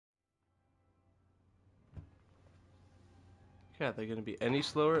Yeah, they're gonna be any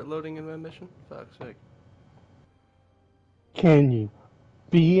slower at loading in my mission? Fuck's sake. Can you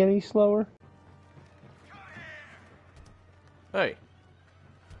be any slower? Hey.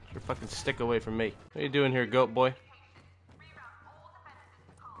 Get your fucking stick away from me. What are you doing here, goat boy?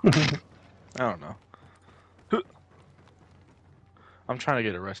 I don't know. I'm trying to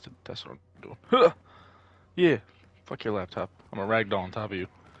get arrested. That's what I'm doing. Yeah. Fuck your laptop. I'm a ragdoll on top of you.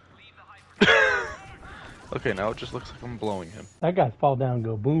 Okay, now it just looks like I'm blowing him. That guy fall down and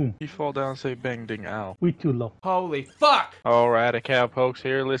go boom. You fall down and say bang ding ow. We too low. Holy fuck! Alright, a cowpokes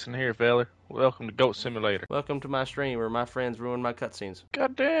here. Listen here, fella. Welcome to Goat Simulator. Welcome to my stream where my friends ruin my cutscenes.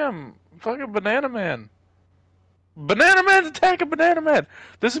 Goddamn. Fucking Banana Man. Banana Man's attacking Banana Man.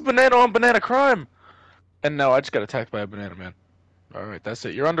 This is banana on banana crime. And no, I just got attacked by a Banana Man. Alright, that's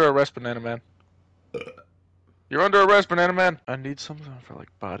it. You're under arrest, Banana Man. You're under arrest, Banana Man. I need something for like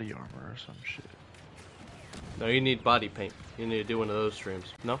body armor or some shit. No, you need body paint. You need to do one of those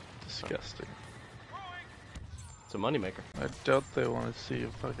streams. No? Disgusting. It's a moneymaker. I doubt they want to see a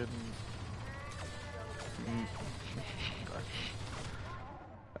fucking...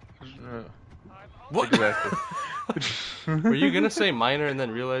 What? Exactly. Were you gonna say minor and then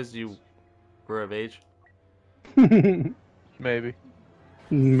realized you were of age? Maybe.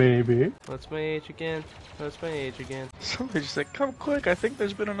 Maybe. What's my age again? What's my age again? Somebody just said, come quick, I think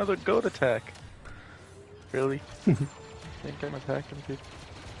there's been another goat attack. Really? Think I'm attacking people?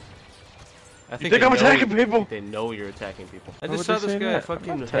 I You think I'm attacking people? They know you're attacking people. I Why just would saw they this say guy that?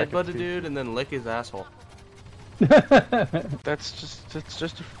 fucking I'm not attacking headbutt a people. dude and then lick his asshole.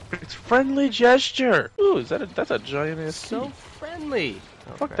 It's friendly gesture. Ooh, that's a giant ass So key. friendly.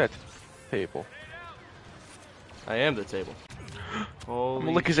 Oh, Fuck crap. that table. I am the table. Holy I'm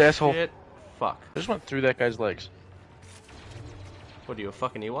gonna lick his asshole. shit. Fuck. I just went through that guy's legs. What are you, a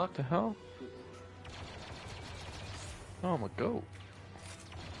fucking Ewok? What the hell? Oh, I'm a goat.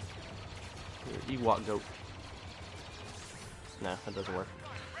 You're an Ewok goat. Nah, that doesn't work.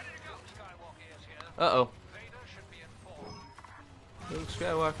 Uh-oh. Luke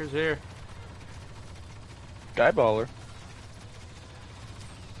Skywalker's here. Guyballer.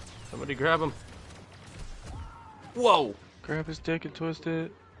 Somebody grab him. Whoa! Grab his dick and twist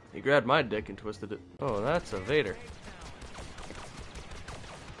it. He grabbed my dick and twisted it. Oh, that's a Vader.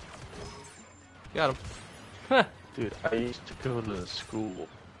 Got him. Huh. Dude, I used to go to school.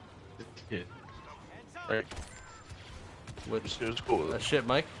 Yeah. Right. Which It was cool. shit,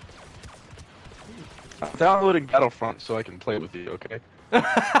 Mike? I'm downloading Battlefront so I can play with you, okay?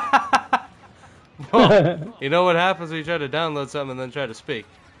 Well, you know what happens when you try to download something and then try to speak?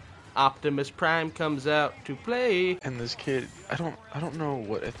 Optimus Prime comes out to play. And this kid, I don't know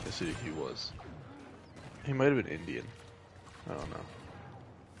what ethnicity he was. He might have been Indian. I don't know.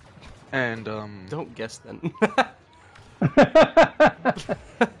 And Don't guess then.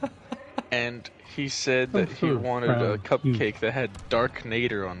 and he said that he wanted a cupcake that had Dark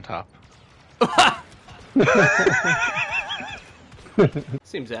Nader on top.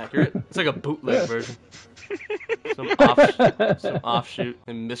 Seems accurate. It's like a bootleg version. Some offshoot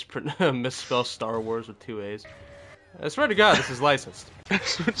and misspell Star Wars with 2 A's. I swear to God, this is licensed.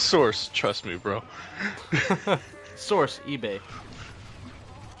 Source, trust me, bro. Source, eBay.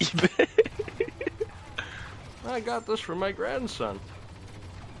 eBay. I got this for my grandson.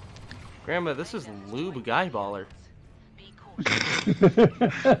 Grandma, this is Lube Guyballer.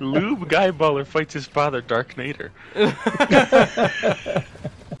 Lube Guyballer fights his father, Dark Nader.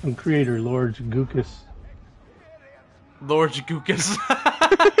 And creator Lord Gookus. Lord Gookus.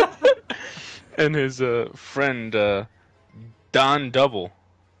 And his friend, Don Double,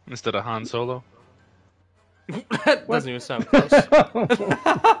 instead of Han Solo. That doesn't even sound close.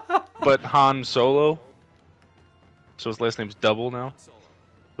 But Han Solo. So his last name's Double now.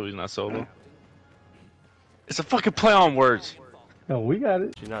 So he's not Solo. It's a fucking play on words. No, we got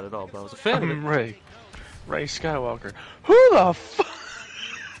it. She's not at all, but I was a fan of I'm it. Ray Skywalker. Who the fuck?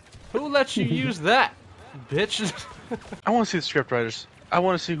 Who lets you use that, bitch? I want to see the script writers. I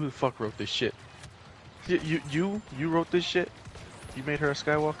want to see who the fuck wrote this shit. You wrote this shit? You made her a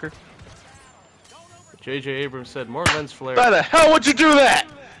Skywalker? J.J. Abrams said more lens flare. Why the hell would you do that?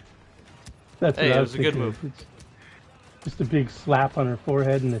 That's Hey, what it I was a good thinking. move. It's just a big slap on her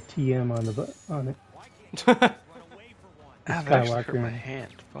forehead and a TM on the on it. Ah, that actually hurt Skywalker. my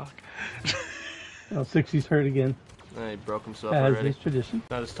hand. Fuck. Oh, 60's hurt again. He broke himself As already. is tradition.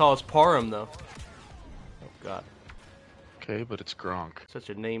 Not as tall as Parham, though. Oh, God. Okay, but it's Gronk. Such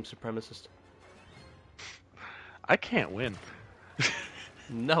a name supremacist. I can't win.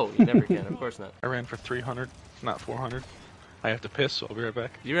 No, you never can. Of course not. I ran for 300, not 400. I have to piss, so I'll be right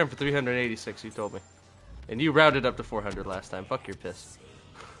back. You ran for 386, you told me. And you rounded up to 400 last time. Fuck your piss.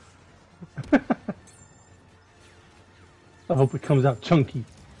 I hope it comes out chunky.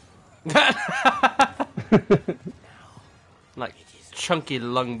 Like chunky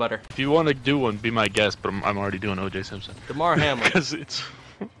lung butter. If you want to do one, be my guest, but I'm already doing O.J. Simpson. DeMar Hamlin. Because it's...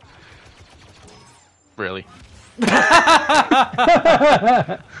 Really?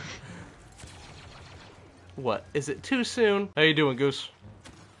 What? Is it too soon? How you doing, Goose?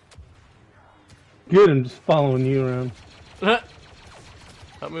 Good, I'm just following you around.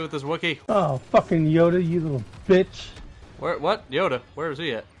 Help me with this Wookiee. Oh, fucking Yoda, you little bitch. Where? What? Yoda? Where is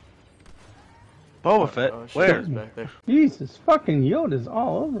he at? Boba Fett? Oh, shit, Where? he's back there. Jesus, fucking Yoda's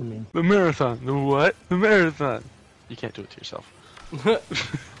all over me. The marathon. The what? The marathon. You can't do it to yourself.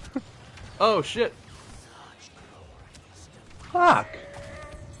 Oh shit! Fuck.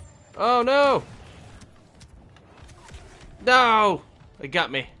 Oh no! No! They got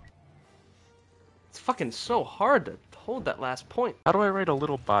me. It's fucking so hard to hold that last point. How do I write a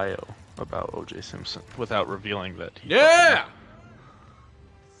little bio about O.J. Simpson without revealing that he... Yeah!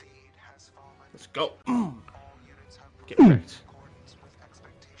 Let's go. Get wrecked.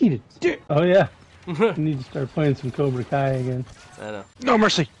 Eat a dick. Oh, yeah. I need to start playing some Cobra Kai again. I know. No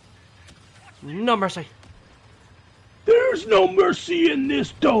mercy! No mercy. There's no mercy in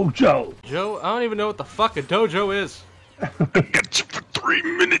this dojo. Joe, I don't even know what the fuck a dojo is. I got you for 3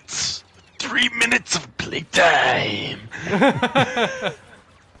 minutes! 3 minutes of playtime!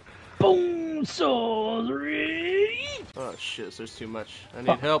 Boom, sorry. Oh shit, there's too much. I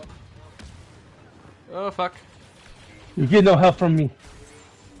need help. Oh fuck. You get no help from me.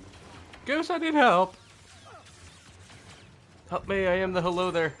 Goose, I need help. Help me, I am the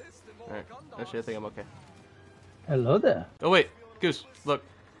hello there. Alright, actually I think I'm okay. Hello there. Oh wait, Goose, look.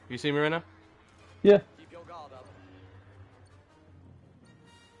 You see me right now? Yeah.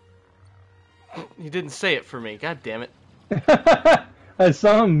 You didn't say it for me, god damn it. I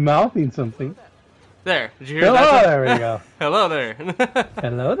saw him mouthing something. There, did you hear Hello, that? there we go. Hello there.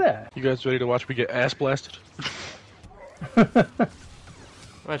 Hello there. You guys ready to watch me get ass blasted? I'm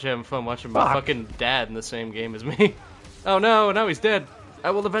actually having fun watching my fucking dad in the same game as me. Oh no, now he's dead.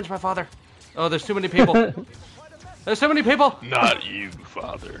 I will avenge my father. Oh, there's too many people. There's so many people. Not you,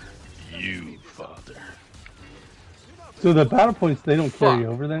 father. You, father. So the battle points, they don't carry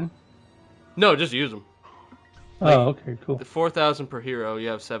Fuck. over then? No, just use them. Oh, okay, cool. 4,000 per hero, you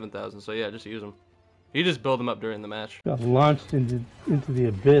have 7,000, so yeah, just use them. You just build them up during the match. Got launched into the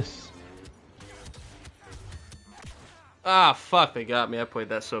abyss. Ah, fuck, they got me. I played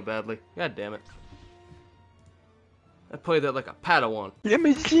that so badly. God damn it. I played that like a Padawan.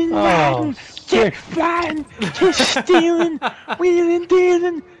 Limousine Oh, sick. flying, keep stealing, wheeling,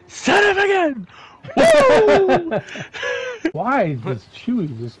 dealing, son of a gun! Woo! Why does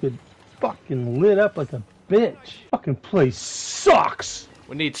Chewie just get fucking lit up like a bitch? Fucking place sucks.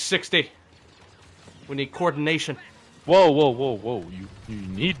 We need 60. We need coordination. Whoa, whoa, whoa, whoa! You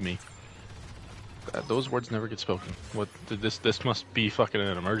need me. Those words never get spoken. What? This must be fucking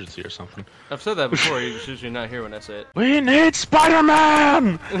an emergency or something. I've said that before, you're just usually not here when I say it. We need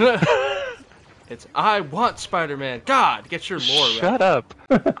Spider-Man! It's I want Spider-Man. God, get your lore right. Shut up!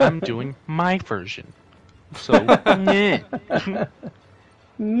 I'm doing my version. So, yeah.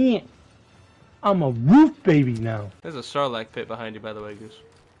 Yeah. I'm a roof baby now. There's a Sarlacc pit behind you, by the way, Goose.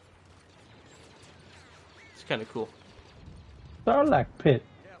 It's kind of cool. Sarlacc pit.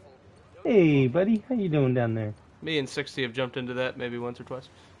 Hey, buddy, how you doing down there? Me and 60 have jumped into that maybe once or twice.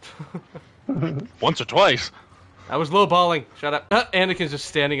 Once or twice. I was lowballing. Shut up. Anakin's just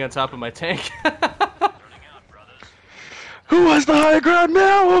standing on top of my tank. Who has the high ground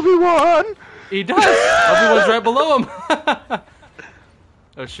now, Obi-Wan? He does. Obi-Wan's right below him.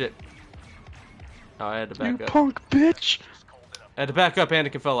 Oh shit. Oh, I had to You back up. punk bitch! I had to back up.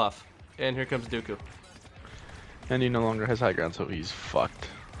 Anakin fell off. And here comes Dooku. And he no longer has high ground, so he's fucked.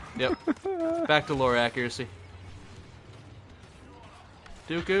 Yep. Back to lore accuracy.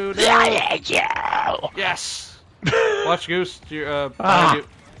 Dooku, no. Yes. Watch Goose. You're, behind you.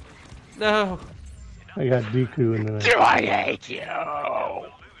 No. I got Dooku in the Do I hate you?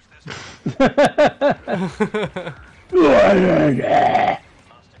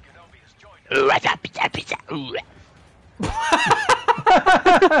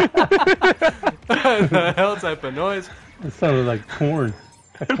 The hell type of noise? It sounded like corn.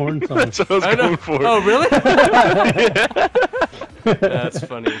 A corn song. That's what I was I know. going for. Oh, really? That's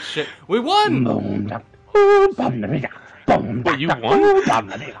funny as shit. We won! Wait, you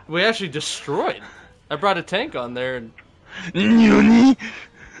won? We actually destroyed. I brought a tank on there, and Nuni?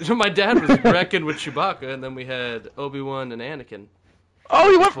 my dad was wrecking with Chewbacca, and then we had Obi-Wan and Anakin.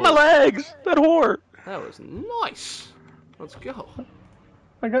 Oh, he went for my legs! That whore! That was nice. Let's go.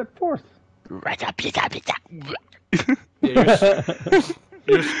 I got 4th. Yeah,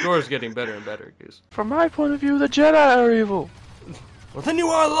 your score's getting better and better, Goose. From my point of view, the Jedi are evil. Well, then you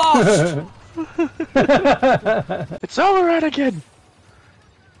are lost! It's all right again.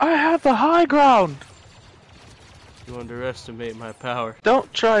 I have the high ground. You underestimate my power.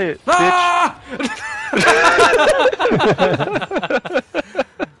 Don't try it, bitch. Ah!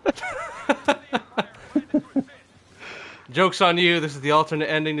 Joke's on you. This is the alternate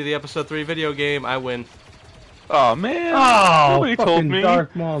ending to the episode 3 video game. I win. Oh man! Oh, Nobody fucking told me.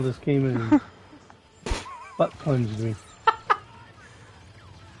 Darth Maul just came in and butt plunged me.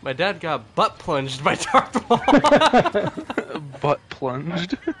 My dad got butt plunged by Darth Maul. Butt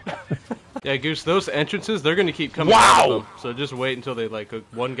plunged. Yeah, Goose, those entrances, they're gonna keep coming Wow! out of them. So just wait until they, like,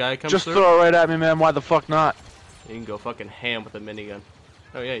 one guy comes Just through. throw it right at me, man. Why the fuck not? You can go fucking ham with a minigun.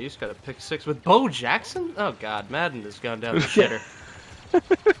 Oh yeah, you just gotta pick 6 with Bo Jackson? Oh god, Madden has gone down the shitter.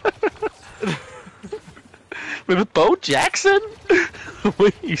 Wait, with Bo Jackson?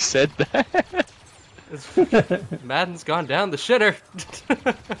 Wait, you said that? Madden's gone down the shitter.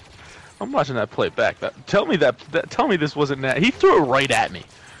 I'm watching that play back. Tell me this wasn't that. He threw it right at me.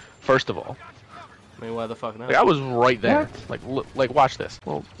 First of all, I mean, why the fuck not? like, I was right there. What? Like, look, like watch this.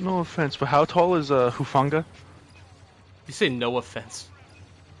 Well, no offense, but how tall is Hufanga? You say no offense.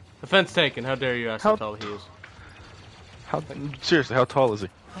 Offense taken. How dare you ask how tall he is? How seriously? How tall is he?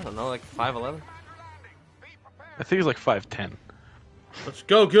 I don't know, like 5'11"? I think he's like 5'10". Let's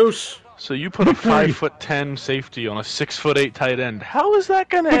go, Goose! So you put a 5'10" safety on a 6'8" tight end. How is that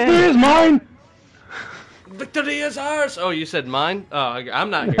gonna Victory end? is mine! Victory is ours! Oh, you said mine? Oh, I'm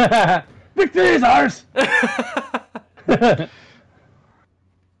not here. Victory is ours!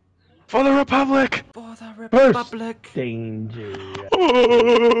 For the Republic! For the First Republic! danger.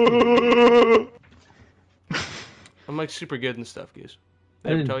 I'm like super good and stuff, Goose. I Did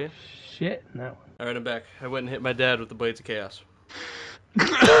I ever didn't tell you? shit in that one. Alright, I'm back. I went and hit my dad with the Blades of Chaos.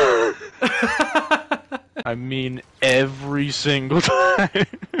 I mean, every single time.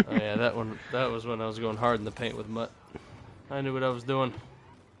 Oh yeah, that was when I was going hard in the paint with Mutt. I knew what I was doing.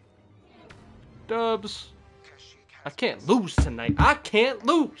 Dubs. I can't lose tonight. I can't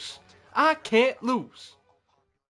lose. I can't lose.